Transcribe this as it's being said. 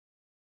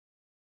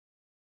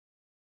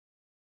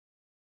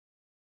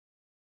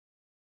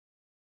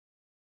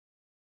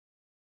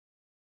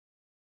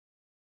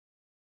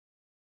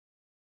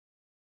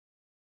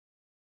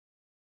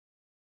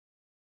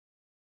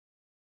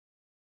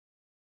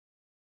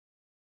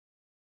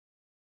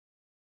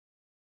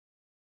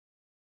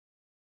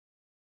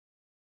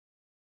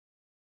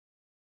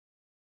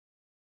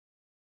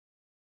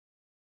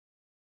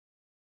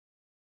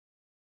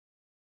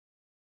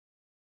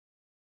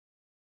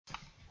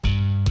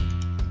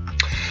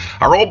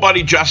Our old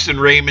buddy Justin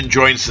Raymond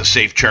joins the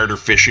Saiff Charter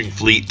fishing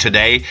fleet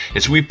today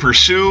as we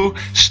pursue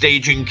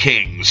staging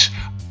kings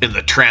in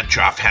the trench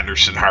off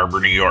Henderson Harbor,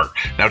 New York.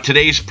 Now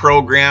today's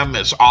program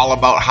is all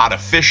about how to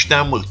fish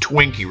them with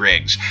Twinkie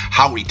rigs,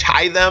 how we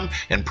tie them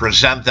and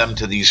present them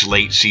to these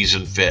late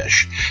season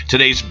fish.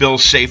 Today's Bill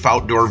Saiff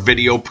Outdoor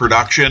video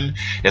production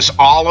is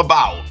all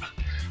about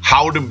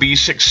how to be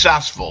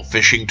successful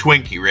fishing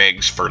Twinkie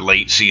rigs for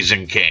late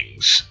season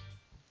kings.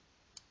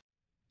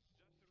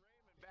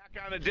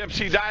 On a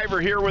Dipsy diver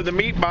here with a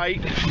meat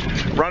bite,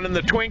 running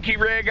the Twinkie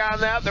rig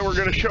on that we're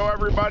going to show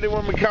everybody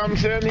when we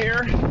comes in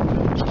here.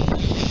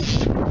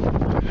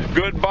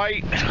 Good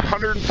bite,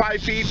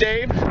 105 feet,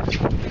 Dave.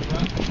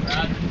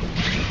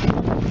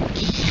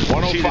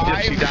 105. See the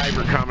Dipsy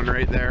diver coming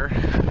right there.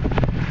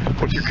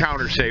 What's your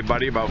counter say,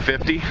 buddy? About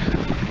 50?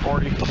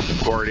 40.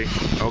 40.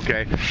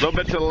 Okay. A little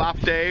bit to the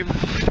left, Dave.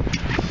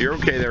 You're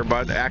okay there,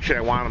 bud. Actually,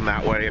 I want him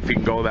that way. If he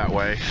can go that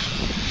way,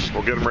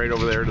 we'll get him right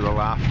over there to the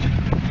left.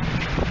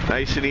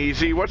 Nice and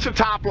easy. What's the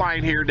top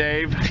line here,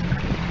 Dave?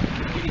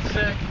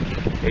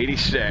 86.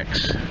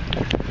 86.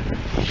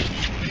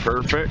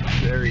 Perfect.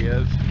 There he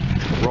is.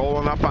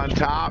 Rolling up on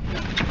top.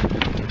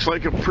 Looks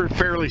like a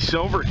fairly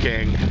silver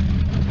king.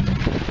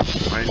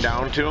 Line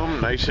down to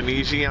him. Nice and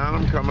easy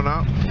on him coming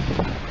up.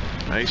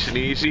 Nice and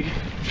easy.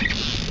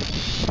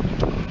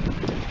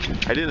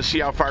 I didn't see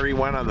how far he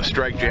went on the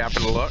strike. Do you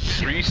happen to look?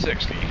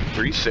 360.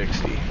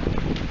 360.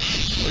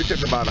 We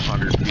took about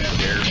 100 feet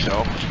there,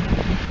 so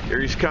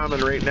here he's coming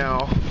right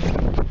now.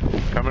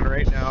 Coming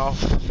right now.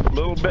 A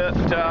little bit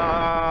to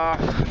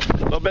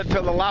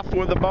the left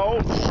with the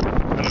boat.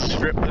 I'm gonna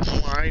strip this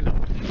line.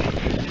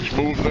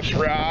 Move this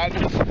rod.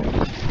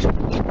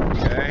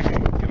 Okay.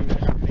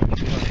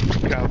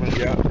 Coming,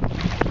 yeah.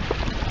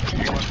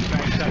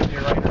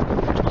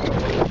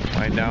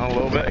 Line down a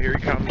little bit. Here he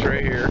comes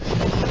right here.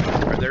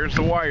 Right, there's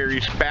the wire.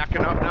 He's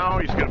backing up now.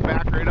 He's gonna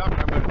back right up.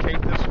 I'm gonna take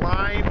this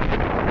line.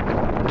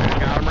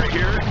 Got him right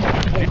here.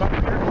 Dave up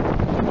here.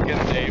 Get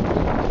him, Dave.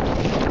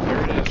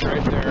 There it is,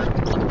 right there.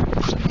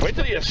 Wait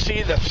till you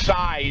see the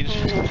size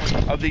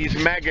of these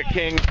mega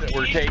kings that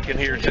we're taking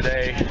here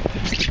today.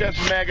 Just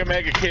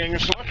mega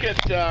kings. Look at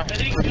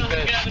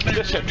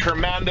just a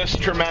tremendous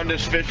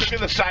fish. Look at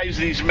the size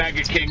of these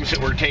mega kings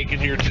that we're taking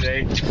here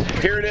today.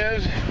 Here it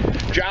is.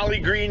 Jolly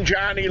Green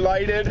Johnny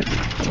lighted.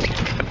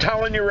 I'm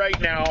telling you right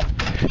now,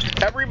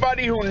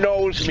 everybody who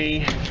knows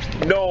me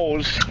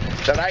knows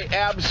that I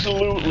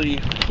absolutely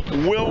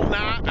will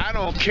not, I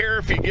don't care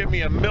if you give me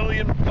 $1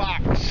 million,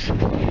 I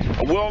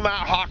will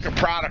not hawk a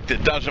product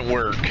that doesn't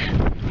work.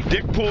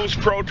 Dick Pool's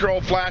Pro Troll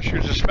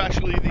flashers,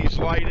 especially these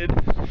lighted.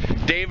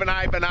 Dave and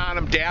I have been on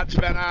them. Dad's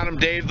been on them.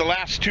 Dave, the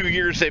last 2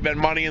 years they've been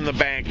money in the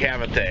bank,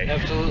 haven't they?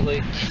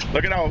 Absolutely.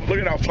 Look at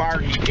how far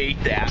he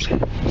ate that.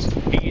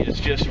 He is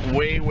just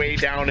way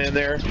down in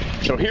there.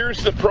 So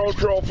here's the Pro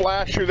Troll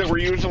flasher that we're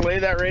using. Lay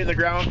that right in the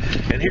ground.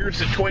 And here's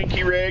the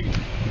Twinkie rig.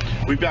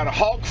 We've got a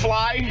Hulk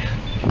fly.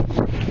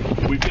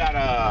 We've got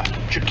a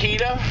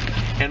Chiquita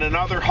and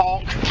another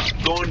Hulk,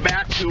 going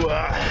back to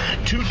a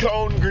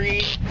two-tone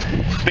green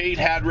bait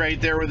head right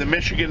there with a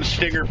Michigan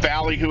Stinger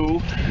ballyhoo.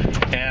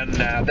 And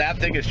that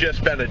thing has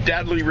just been a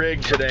deadly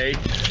rig today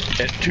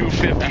at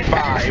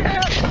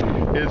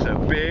 255. Is a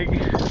big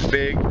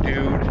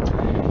dude.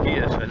 He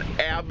is an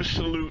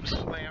absolute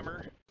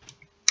slammer.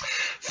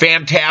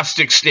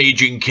 Fantastic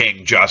staging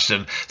king,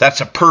 Justin.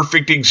 That's a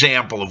perfect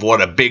example of what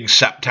a big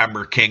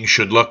September king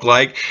should look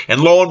like.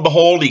 And lo and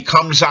behold, he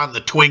comes on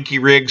the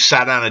Twinkie rig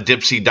set on a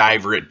Dipsy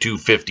diver at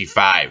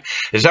 255.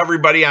 As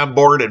everybody on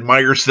board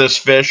admires this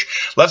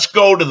fish, let's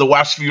go to the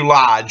Westview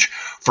Lodge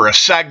for a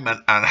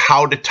segment on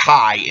how to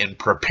tie and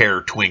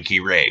prepare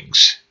Twinkie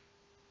rigs.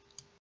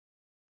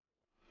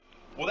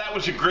 Well, that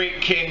was a great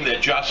king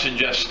that Justin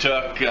just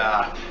took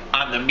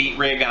on the meat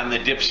rig on the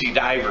Dipsy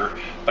diver.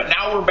 But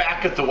now we're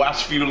back at the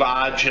Westview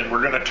Lodge and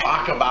we're going to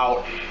talk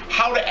about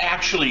how to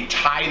actually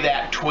tie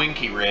that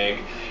Twinkie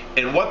rig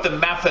and what the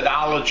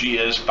methodology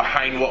is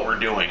behind what we're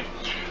doing.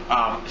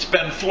 It's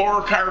been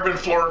fluorocarbon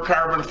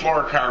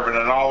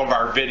in all of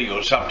our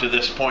videos up to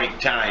this point in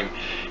time.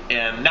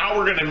 And now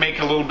we're going to make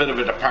a little bit of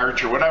a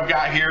departure. What I've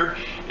got here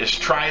is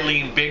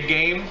Trilene Big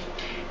Game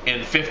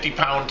in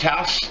 50-pound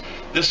tests.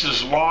 This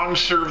has long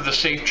served the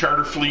Saiff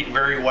Charter fleet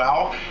very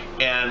well,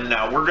 and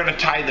we're going to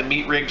tie the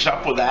meat rigs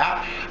up with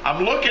that.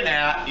 I'm looking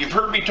at, you've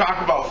heard me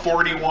talk about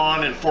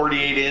 41 and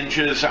 48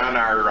 inches on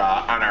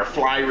our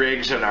fly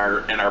rigs and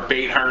our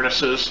bait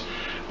harnesses,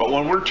 but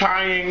when we're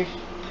tying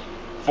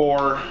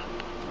for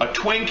a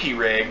Twinkie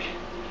rig,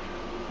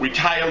 we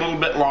tie a little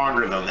bit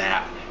longer than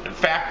that. In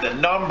fact, the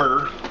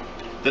number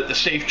that the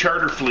Saiff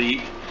Charter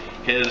fleet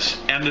has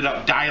ended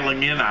up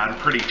dialing in on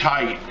pretty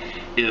tight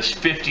is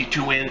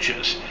 52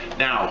 inches.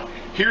 Now,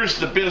 here's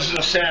the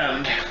business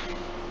end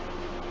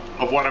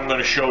of what I'm going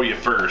to show you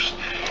first.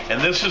 And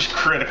this is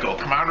critical.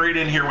 Come on right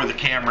in here with the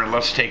camera and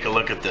let's take a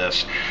look at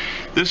this.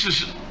 This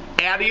is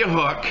Addia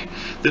hook.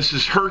 This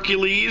is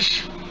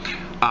Hercules,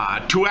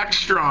 2X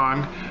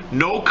strong,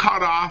 no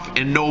cutoff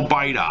and no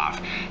bite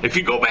off. If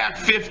you go back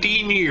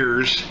 15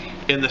 years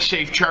in the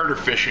Saiff Charter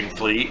fishing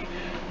fleet,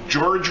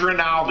 George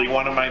Rinaldi,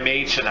 one of my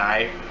mates, and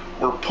I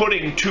were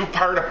putting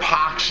 2-part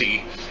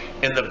epoxy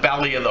in the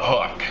belly of the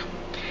hook.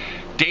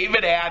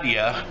 David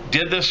Adia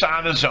did this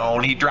on his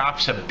own. He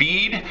drops a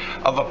bead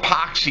of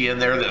epoxy in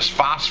there that's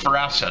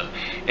phosphorescent.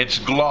 It's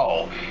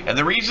glow. And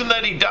the reason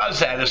that he does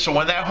that is so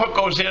when that hook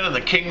goes in and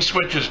the king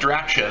switches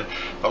direction,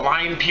 the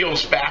line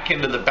peels back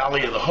into the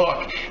belly of the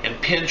hook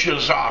and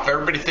pinches off.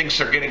 Everybody thinks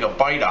they're getting a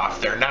bite off.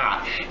 They're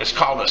not. It's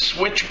called a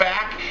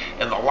switchback,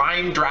 and the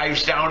line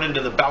drives down into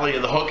the belly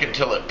of the hook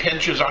until it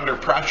pinches under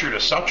pressure to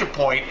such a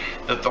point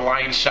that the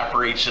line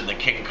separates and the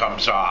king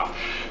comes off.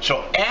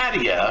 So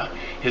Adia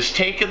has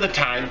taken the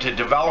time to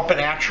develop an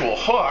actual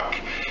hook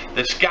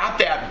that's got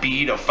that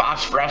bead of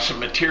phosphorescent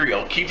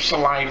material, keeps the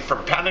line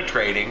from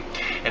penetrating,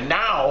 and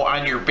now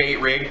on your bait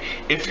rig,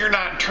 if you're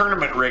not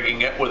tournament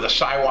rigging it with a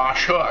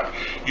Siwash hook,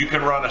 you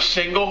can run a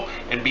single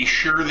and be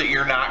sure that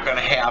you're not going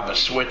to have a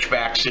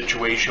switchback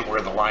situation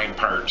where the line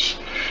parts.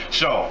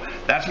 So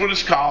that's what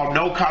it's called,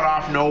 no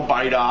cutoff, no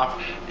bite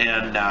off,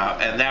 and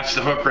that's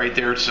the hook right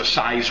there. It's a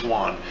size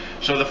 1.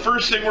 So the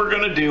first thing we're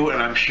going to do,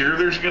 and I'm sure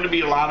there's going to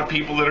be a lot of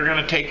people that are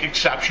going to take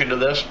exception to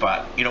this,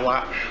 but you know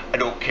what? I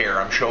don't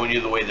care. I'm showing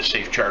you the way the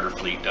Saiff Charter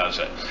fleet does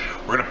it.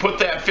 We're going to put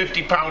that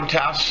 50-pound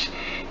test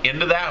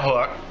into that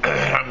hook.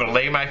 I'm going to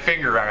lay my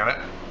finger on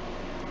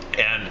it.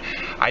 And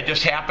I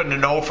just happen to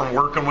know from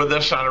working with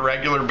this on a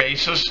regular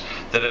basis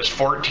that it's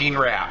 14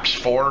 wraps.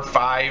 4,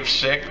 5,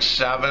 6,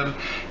 7,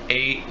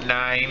 8,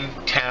 9,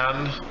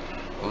 10,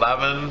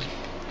 11,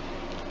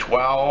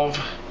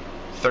 12,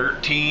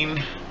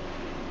 13,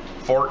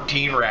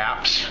 14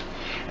 wraps.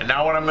 And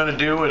now what I'm going to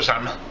do is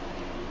I'm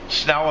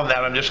snelling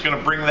that. I'm just going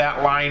to bring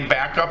that line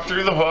back up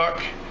through the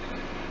hook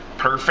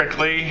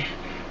perfectly,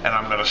 and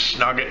I'm going to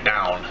snug it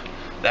down.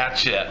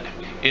 That's it.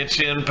 It's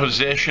in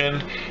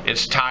position.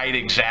 It's tied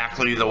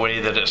exactly the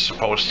way that it's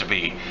supposed to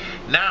be.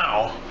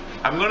 Now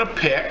I'm going to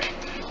pick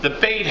the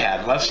bait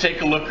head. Let's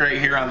take a look right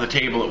here on the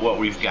table at what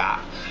we've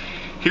got.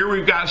 Here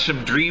we've got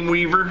some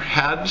Dreamweaver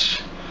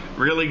heads,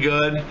 really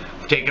good.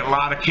 Taking a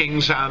lot of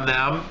kings on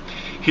them.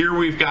 Here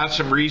we've got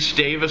some Reese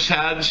Davis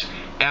heads,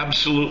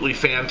 absolutely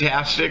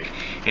fantastic.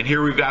 And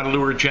here we've got a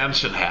Lure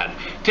Jensen head.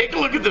 Take a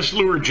look at this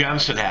Lure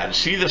Jensen head.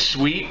 See the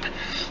sweep?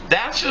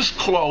 That's as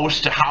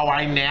close to how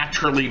I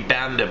naturally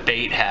bend a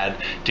bait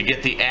head to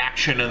get the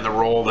action and the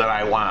roll that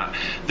I want.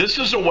 This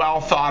is a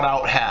well thought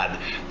out head.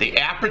 The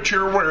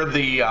aperture where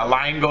the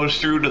line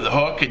goes through to the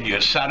hook and you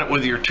set it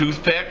with your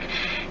toothpick,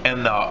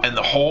 and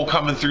the hole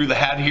coming through the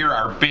head here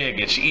are big.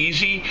 It's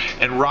easy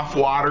in rough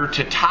water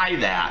to tie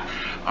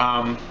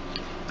that.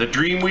 The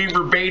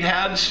Dreamweaver bait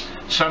heads,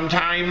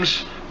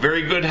 sometimes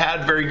very good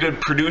head, very good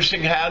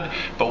producing head,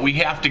 but we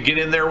have to get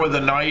in there with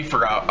a knife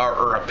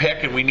or a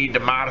pick, and we need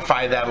to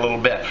modify that a little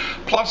bit.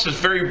 Plus, it's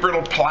very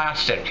brittle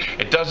plastic.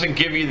 It doesn't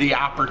give you the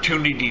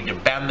opportunity to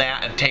bend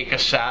that and take a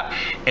set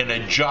and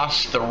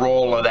adjust the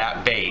roll of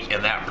that bait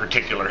in that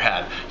particular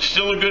head.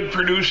 Still a good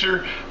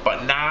producer,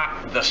 but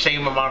not the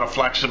same amount of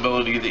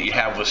flexibility that you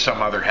have with some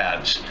other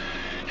heads.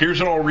 Here's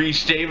an old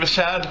Reese Davis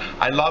head.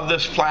 I love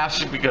this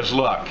plastic because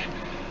look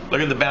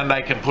at the bend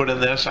I can put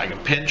in this. I can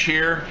pinch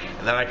here,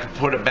 and then I can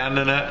put a bend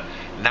in it.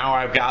 Now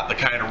I've got the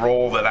kind of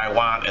roll that I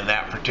want in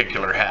that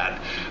particular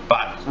head.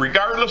 But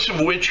regardless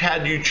of which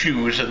head you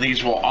choose, and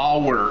these will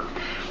all work,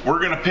 we're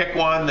going to pick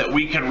one that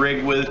we can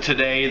rig with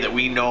today that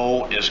we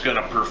know is going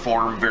to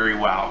perform very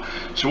well.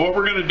 So what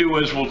we're going to do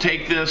is we'll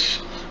take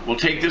this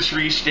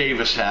Reese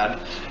Davis head,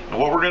 and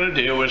what we're going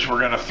to do is we're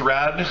going to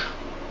thread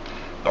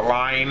the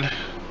line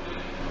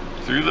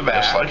through the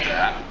back, just like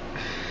that.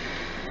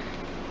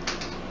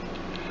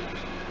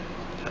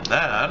 And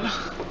then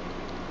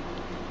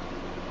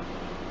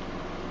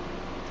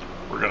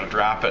we're going to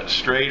drop it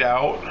straight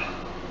out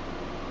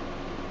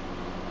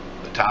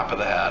the top of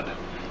the head.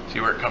 See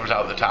where it comes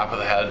out the top of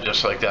the head,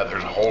 just like that.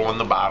 There's a hole in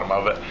the bottom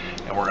of it,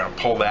 and we're going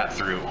to pull that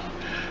through.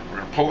 We're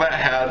going to pull that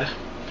head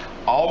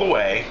all the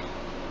way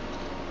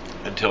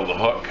until the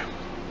hook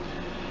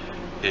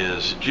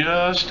is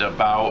just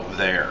about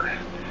there.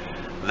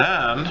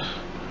 Then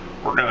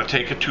we're going to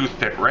take a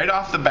toothpick right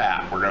off the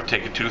bat. We're going to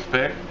take a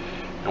toothpick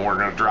and we're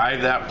going to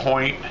drive that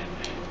point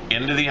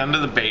into the end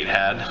of the bait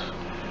head,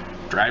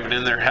 drive it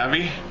in there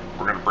heavy.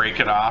 We're going to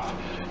break it off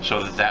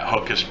so that that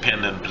hook is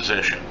pinned in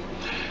position.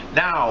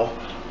 Now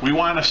we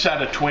want to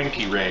set a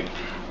Twinkie rig.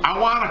 I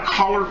want to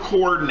color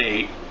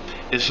coordinate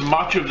as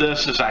much of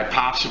this as I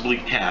possibly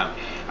can.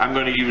 I'm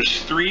going to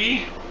use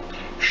 3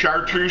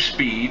 chartreuse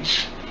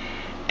beads,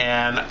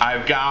 and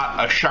I've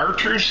got a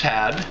chartreuse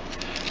head.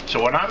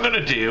 So what I'm going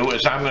to do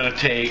is I'm going to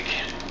take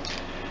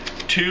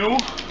 2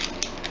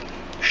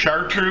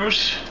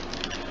 chartreuse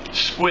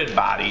squid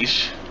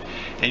bodies,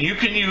 and you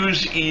can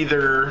use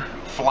either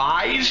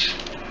flies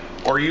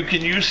or you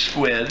can use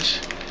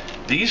squids.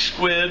 These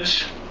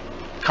squids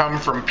come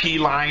from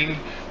P-Line.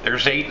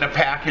 There's 8 in a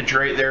package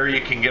right there. You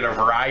can get a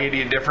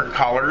variety of different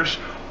colors,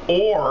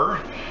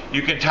 or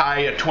you can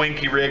tie a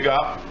Twinkie rig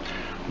up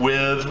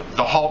with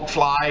the Hulk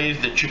fly,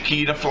 the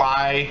Chiquita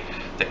fly,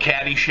 the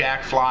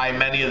Caddyshack fly,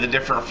 many of the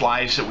different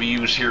flies that we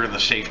use here in the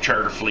Saiff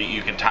Charter fleet.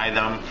 You can tie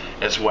them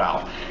as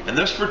well. In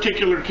this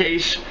particular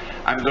case,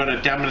 I'm going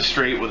to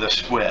demonstrate with a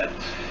squid.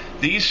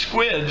 These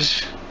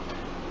squids,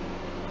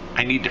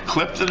 I need to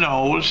clip the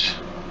nose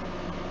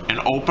and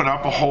open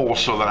up a hole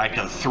so that I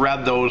can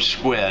thread those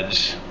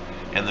squids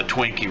in the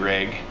Twinkie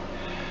rig.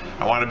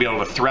 I want to be able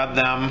to thread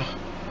them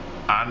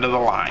onto the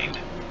line.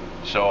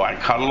 So I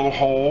cut a little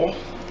hole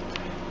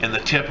in the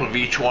tip of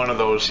each one of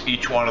those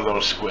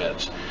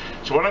squids.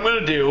 So what I'm going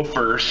to do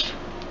first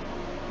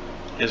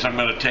is I'm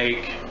going to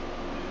take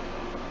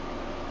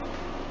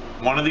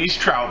one of these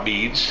trout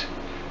beads.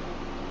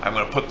 I'm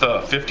going to put the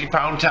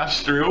 50-pound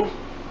test through,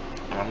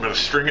 and I'm going to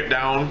string it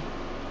down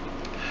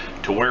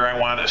to where I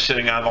want it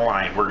sitting on the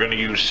line. We're going to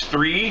use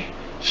 3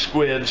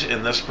 squids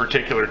in this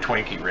particular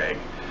Twinkie rig.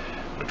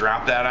 We'll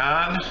drop that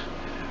on.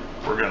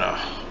 We're going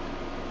to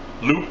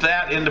loop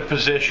that into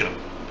position.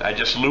 I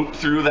just looped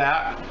through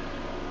that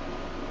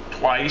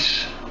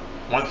twice.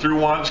 Went through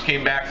once,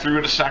 came back through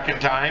it a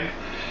second time.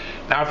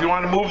 Now if you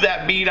want to move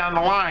that bead on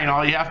the line,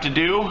 all you have to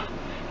do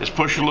is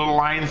push a little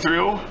line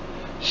through,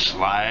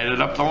 slide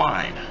it up the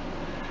line.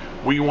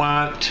 We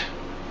want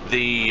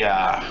the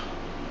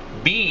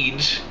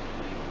beads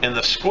and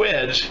the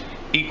squids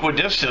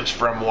equidistant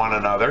from one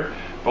another,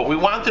 but we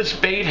want this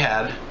bait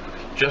head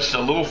just a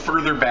little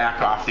further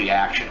back off the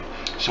action.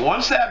 So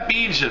once that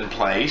bead's in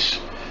place,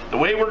 the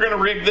way we're going to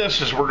rig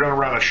this is we're going to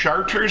run a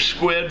Charters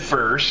squid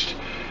first.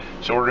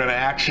 So we're going to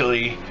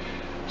actually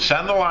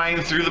send the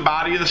line through the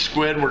body of the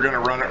squid. We're going to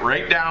run it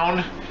right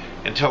down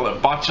until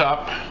it butts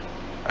up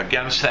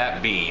against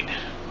that bead.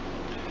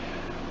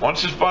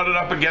 Once it's butted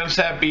up against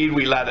that bead,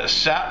 we let it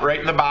set right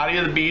in the body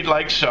of the bead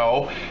like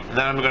so. And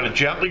then I'm going to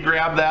gently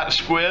grab that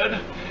squid,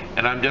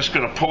 and I'm just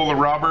going to pull the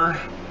rubber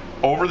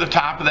over the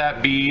top of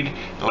that bead.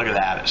 And look at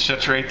that, it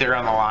sits right there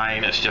on the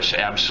line. It's just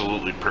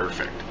absolutely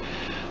perfect.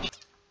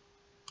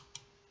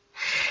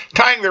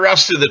 Tying the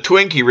rest of the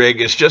Twinkie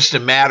rig is just a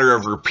matter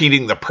of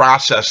repeating the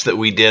process that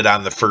we did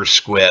on the first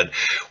squid.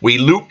 We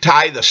loop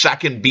tie the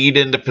second bead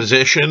into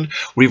position.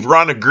 We've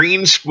run a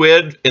green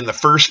squid in the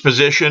first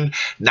position.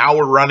 Now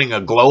we're running a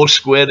glow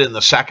squid in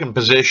the second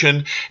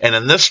position. And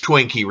in this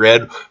Twinkie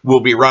rig,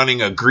 we'll be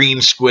running a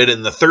green squid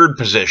in the third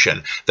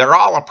position. They're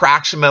all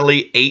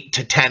approximately 8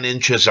 to 10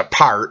 inches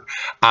apart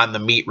on the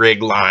meat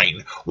rig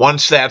line.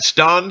 Once that's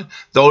done,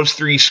 those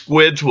 3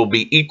 squids will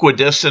be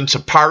equidistant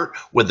apart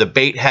with the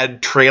bait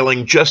head trailing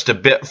just a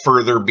bit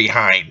further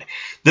behind.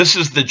 This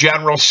is the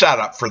general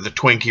setup for the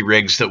Twinkie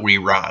rigs that we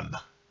run.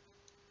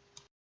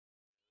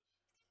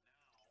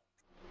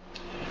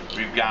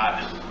 We've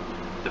got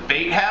the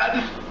bait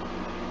head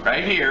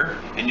right here,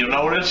 and you'll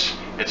notice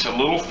it's a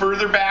little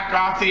further back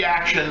off the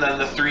action than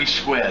the 3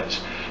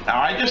 squids. Now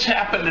I just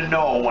happen to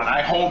know when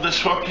I hold this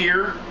hook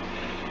here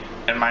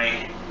and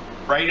my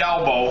right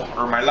elbow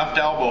or my left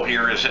elbow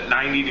here is at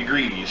 90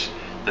 degrees,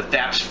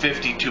 that's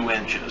 52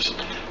 inches.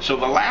 So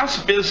the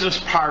last business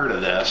part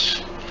of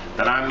this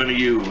that I'm going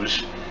to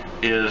use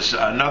is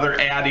another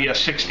Addia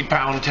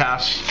 60-pound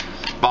test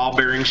ball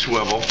bearing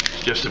swivel,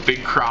 just a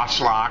big cross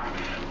lock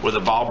with a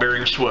ball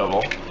bearing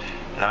swivel,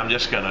 and I'm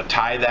just going to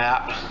tie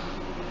that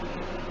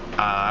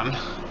on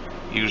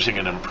using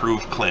an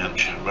improved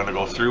clinch. I'm going to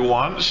go through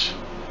once,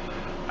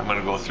 I'm going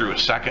to go through a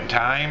second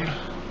time,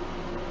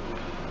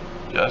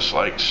 just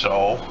like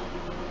so.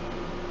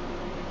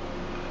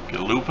 Get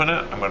a loop in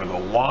it. I'm going to go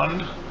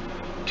 1,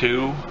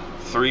 2,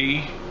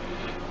 3,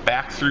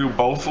 back through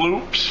both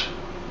loops,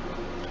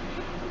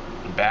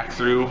 and back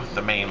through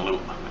the main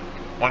loop.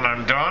 When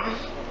I'm done,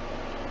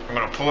 I'm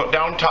going to pull it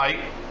down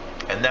tight,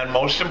 and then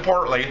most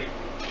importantly,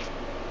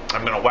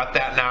 I'm going to wet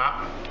that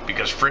knot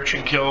because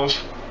friction kills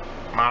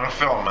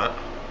monofilament.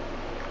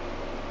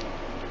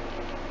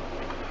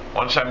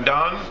 Once I'm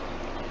done,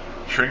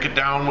 shrink it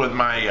down with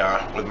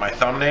my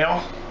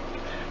thumbnail,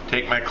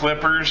 take my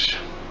clippers,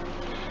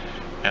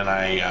 and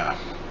I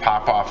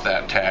pop off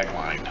that tag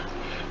line.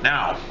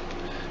 Now,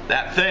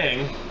 that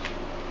thing,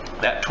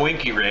 that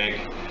Twinkie rig,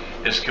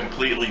 is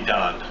completely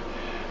done.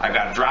 I've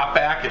got a drop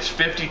back, it's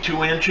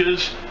 52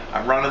 inches.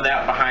 I'm running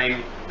that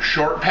behind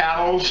short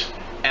paddles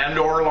and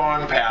or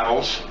long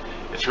paddles.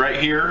 It's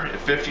right here at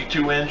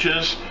 52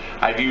 inches.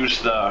 I've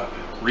used the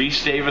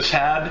Reese Davis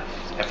head.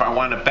 If I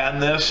want to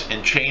bend this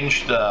and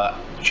change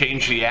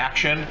the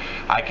action,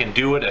 I can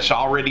do it. It's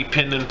already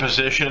pinned in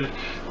position.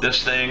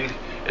 This thing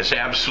is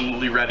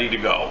absolutely ready to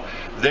go.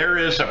 There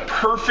is a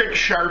perfect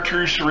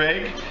Charters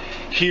rig.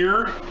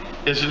 Here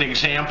is an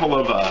example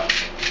of a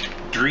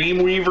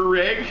Dreamweaver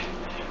rig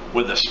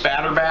with a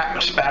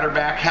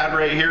spatterback head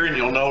right here, and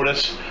you'll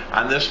notice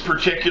on this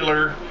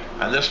particular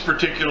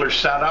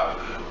setup,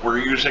 we're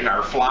using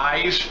our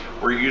flies.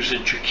 We're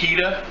using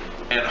Chiquita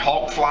and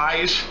Hulk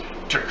flies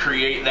to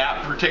create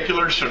that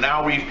particular. So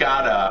now we've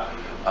got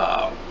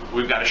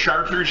a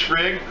Charters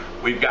rig,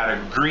 we've got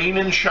a green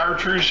and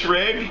Charters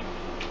rig,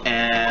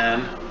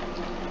 and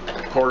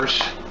of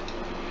course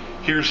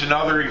here's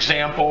another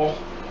example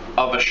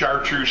of a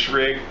Charters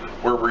rig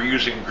where we're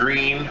using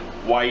green,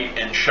 white,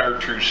 and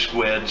chartreuse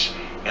squids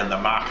in the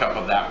mock-up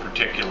of that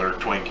particular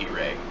Twinkie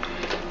rig.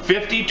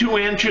 52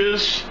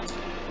 inches,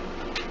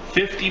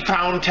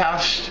 50-pound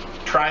test,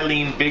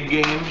 trilene big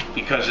game,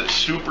 because it's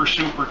super,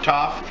 super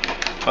tough.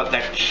 But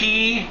the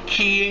key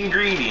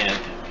ingredient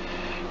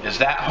is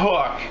that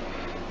hook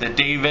that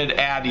David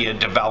Adia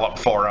developed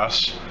for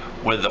us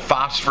with the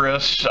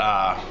phosphorus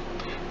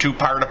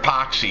 2-part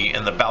epoxy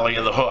in the belly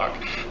of the hook.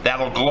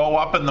 That'll glow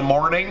up in the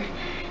morning.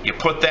 You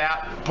put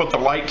the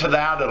light to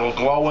that, it'll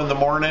glow in the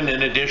morning,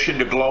 in addition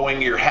to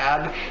glowing your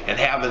head and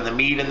having the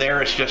meat in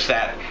there. It's just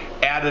that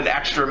added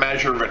extra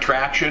measure of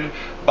attraction,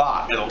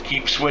 but it'll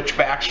keep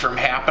switchbacks from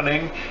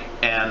happening.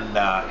 And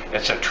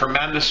it's a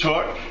tremendous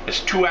hook.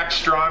 It's 2x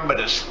strong, but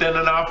it's thin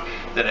enough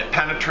that it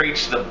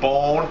penetrates the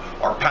bone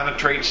or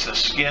penetrates the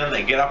skin.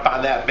 They get up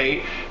on that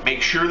bait.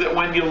 Make sure that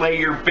when you lay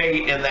your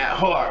bait in that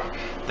hook,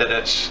 that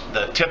it's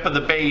the tip of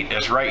the bait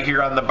is right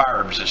here on the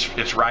barbs.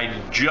 It's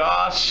riding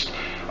just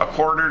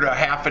 1/4 to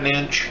 1/2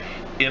 inch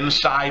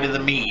inside of the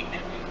meat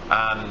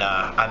on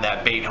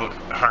that bait hook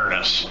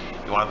harness.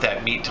 You want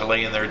that meat to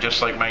lay in there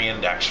just like my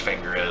index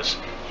finger is,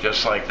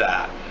 just like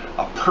that.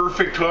 A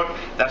perfect hook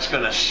that's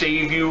going to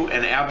save you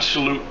an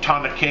absolute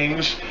ton of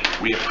kings.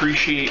 We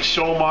appreciate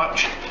so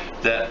much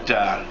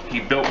that he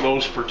built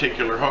those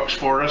particular hooks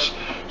for us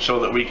so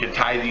that we can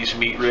tie these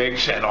meat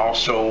rigs and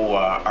also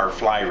our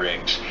fly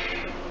rigs.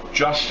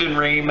 Justin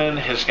Raymond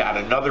has got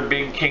another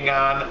big king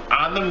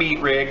on the meat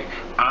rig,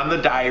 on the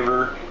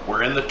diver.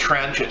 We're in the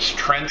trench. It's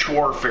trench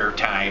warfare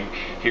time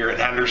here at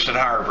Henderson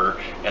Harbor,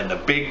 and the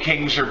big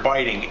kings are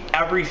biting.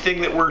 Everything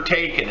that we're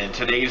taking in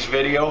today's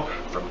video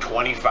from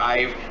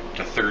 25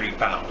 to 30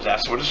 pounds.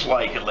 That's what it's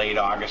like in late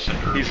August and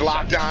early He's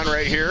locked on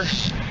right here.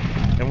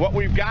 And what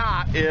we've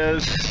got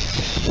is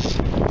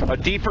a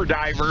deeper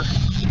diver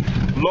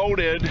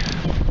loaded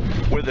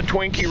with a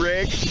Twinkie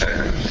rig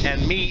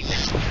and meat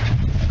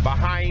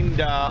behind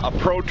a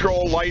Pro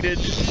Troll lighted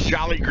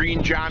Jolly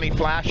Green Johnny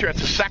flasher. It's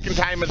the second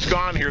time it's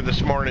gone here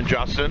this morning,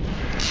 Justin.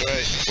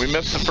 Right. We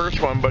missed the first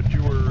one, but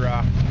you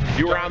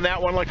were on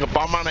that one like a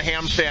bum on a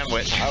ham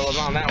sandwich. I was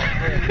on that one.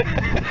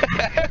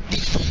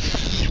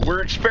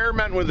 We're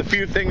experimenting with a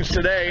few things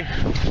today.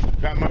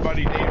 Got my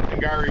buddy Dave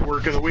Tangari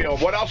working the wheel.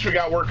 What else we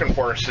got working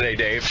for us today,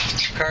 Dave?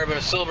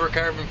 Silver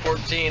carbon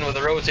 14 with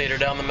a rotator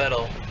down the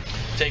middle.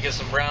 Taking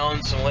some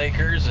browns, some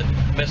Lakers, and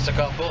missed a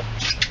couple.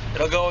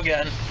 It'll go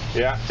again.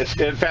 Yeah,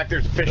 in fact,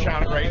 there's a fish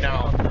on it right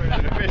now.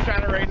 There's a fish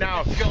on it right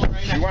now.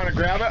 You want to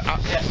grab it?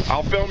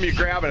 I'll film you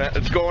grabbing it.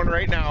 It's going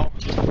right now.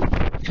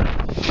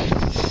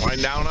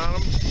 Wind down on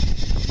him.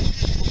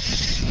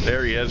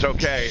 There he is.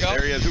 Okay,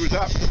 there he is. Who's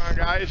up? Come on,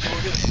 guys.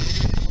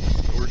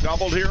 We're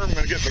doubled here. I'm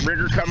going to get the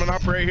rigger coming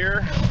up right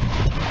here.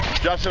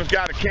 Justin's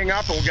got a king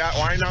up, and we got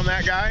wind on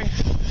that guy.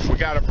 We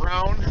got a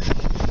brown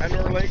and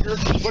or Laker.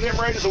 Put him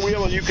right at the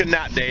wheel, and you can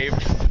net, Dave.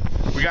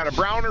 We got a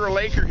brown or a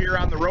Laker here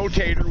on the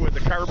rotator with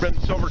the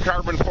silver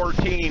carbon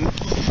 14,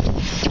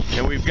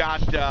 and we've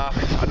got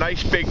a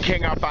nice big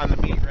king up on the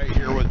meat right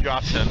here with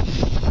Justin.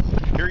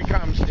 Here he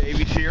comes, Dave.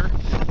 He's here.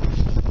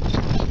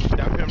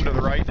 Step him to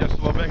the right just a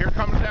little bit. Here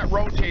comes that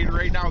rotator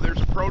right now.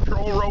 There's a Pro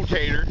Troll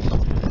rotator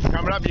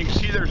coming up. You can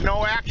see there's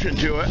no action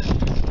to it.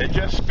 It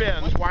just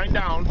spins. Wind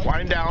down.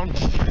 Wind down.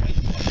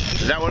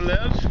 Is that what it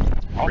is?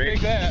 I'll take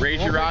that.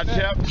 Raise your rod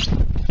tip.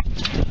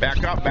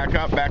 Back up, back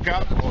up, back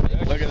up.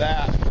 Look at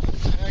that.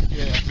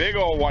 Yeah. Big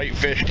old white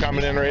fish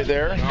coming in right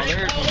there. Now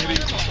there's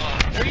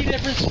 3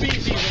 different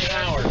species in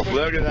 1 hour.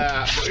 Look at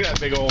that. Look at that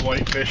big old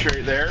white fish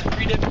right there.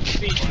 3 different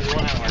species in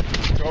 1 hour.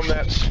 Show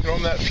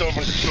them that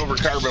silver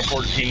carbon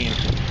 14.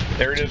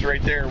 There it is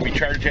right there. We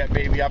charge that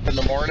baby up in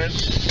the morning, and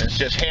it's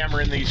just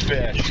hammering these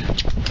fish.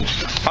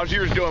 How's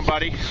yours doing,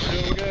 buddy?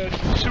 Doing good.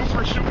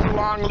 Super, super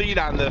long lead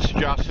on this,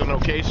 Justin,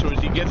 okay? So as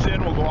he gets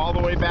in, we'll go all the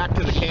way back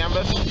to the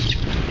canvas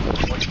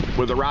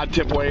with the rod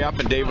tip way up,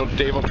 and Dave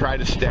will try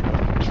to stick.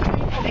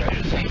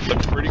 Okay.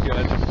 Looks pretty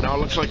good. Now it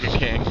looks like a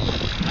king.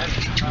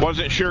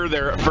 Wasn't sure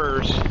there at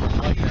first.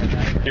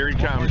 Here he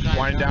comes.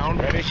 Wind down.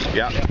 Ready?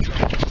 Yep.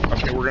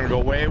 Okay, we're gonna go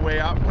way, way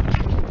up.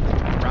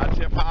 Rod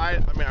tip high.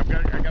 I mean, I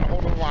got a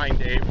hold of the line,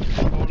 Dave.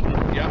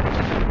 Yep.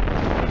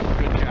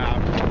 Good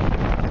job.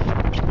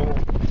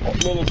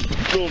 Little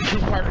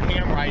 2-part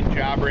hand line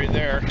job right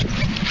there.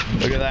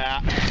 Look at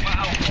that.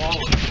 Wow.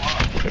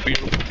 A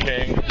beautiful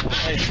king.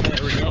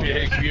 There we go.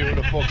 Big,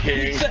 beautiful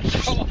king.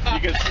 You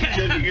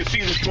can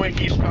see the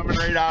Twinkies coming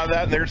right out of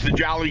that. And there's the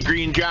Jolly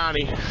Green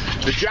Johnny.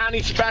 The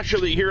Johnny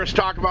special that you hear us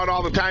talk about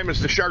all the time is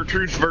the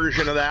chartreuse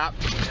version of that.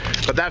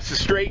 But that's the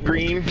straight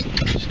green.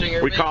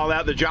 We call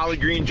that the Jolly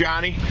Green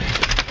Johnny.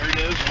 There it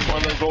is. One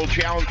of those old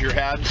Challenger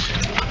heads.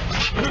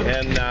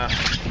 And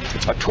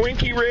a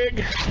Twinkie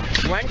rig,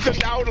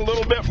 lengthened out a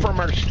little bit from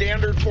our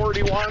standard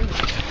 41.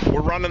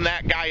 We're running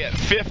that guy at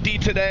 50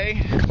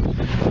 today.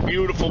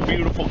 Beautiful,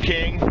 beautiful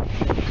king.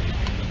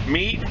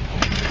 Meat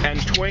and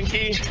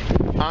Twinkie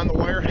on the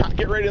wire.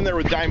 Get right in there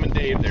with Diamond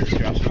Dave there,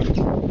 Justin.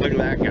 Look at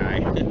that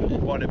guy.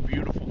 What a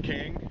beautiful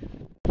king.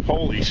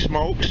 Holy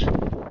smokes.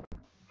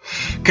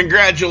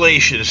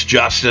 Congratulations,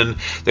 Justin.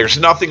 There's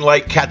nothing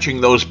like catching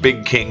those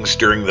big kings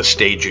during the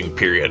staging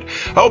period.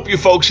 I hope you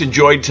folks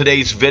enjoyed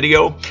today's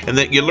video and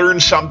that you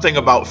learned something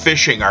about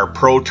fishing our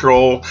Pro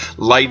Troll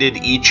lighted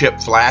E-chip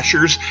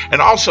flashers,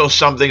 and also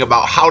something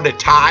about how to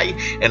tie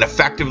and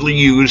effectively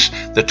use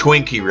the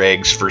Twinkie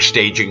rigs for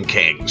staging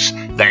kings.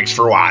 Thanks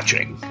for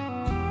watching.